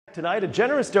Tonight, a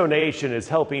generous donation is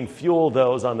helping fuel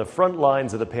those on the front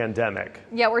lines of the pandemic.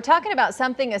 Yeah, we're talking about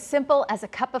something as simple as a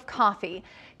cup of coffee.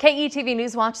 KETV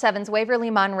News Watch 7's Waverly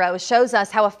Monroe shows us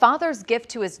how a father's gift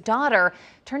to his daughter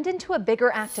turned into a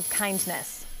bigger act of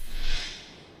kindness.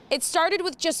 It started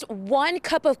with just one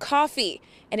cup of coffee,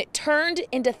 and it turned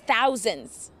into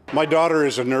thousands. My daughter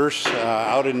is a nurse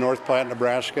out in North Platte,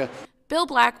 Nebraska. Bill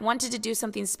Black wanted to do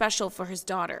something special for his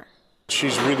daughter.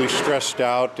 She's really stressed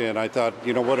out, and I thought,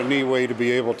 you know, what a neat way to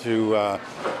be able to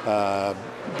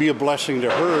be a blessing to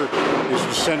her is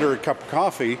to send her a cup of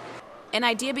coffee. An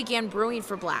idea began brewing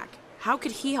for Black. How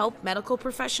could he help medical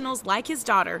professionals like his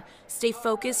daughter stay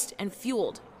focused and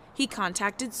fueled? He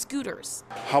contacted Scooters.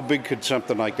 How big could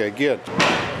something like that get?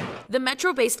 The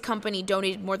Metro-based company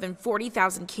donated more than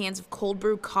 40,000 cans of cold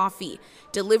brew coffee,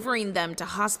 delivering them to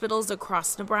hospitals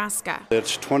across Nebraska.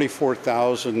 It's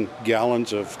 24,000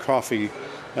 gallons of coffee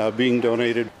being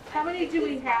donated. How many do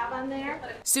we have on there?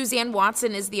 Suzanne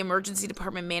Watson is the emergency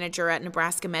department manager at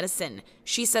Nebraska Medicine.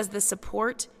 She says the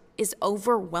support is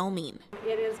overwhelming.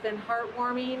 It has been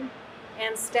heartwarming,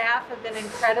 and staff have been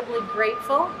incredibly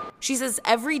grateful. She says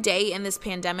every day in this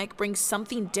pandemic brings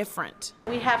something different.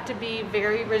 We have to be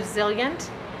very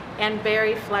resilient and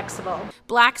very flexible.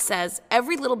 Black says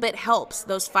every little bit helps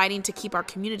those fighting to keep our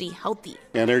community healthy.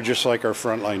 And they're just like our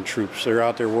frontline troops. They're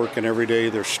out there working every day.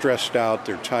 They're stressed out.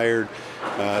 They're tired.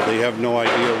 They have no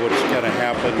idea what's going to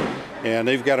happen. And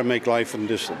they've got to make life and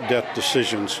death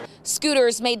decisions.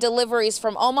 Scooters made deliveries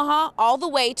from Omaha all the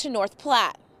way to North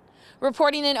Platte.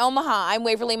 Reporting in Omaha, I'm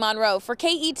Waverly Monroe for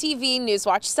KETV News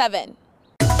Watch 7.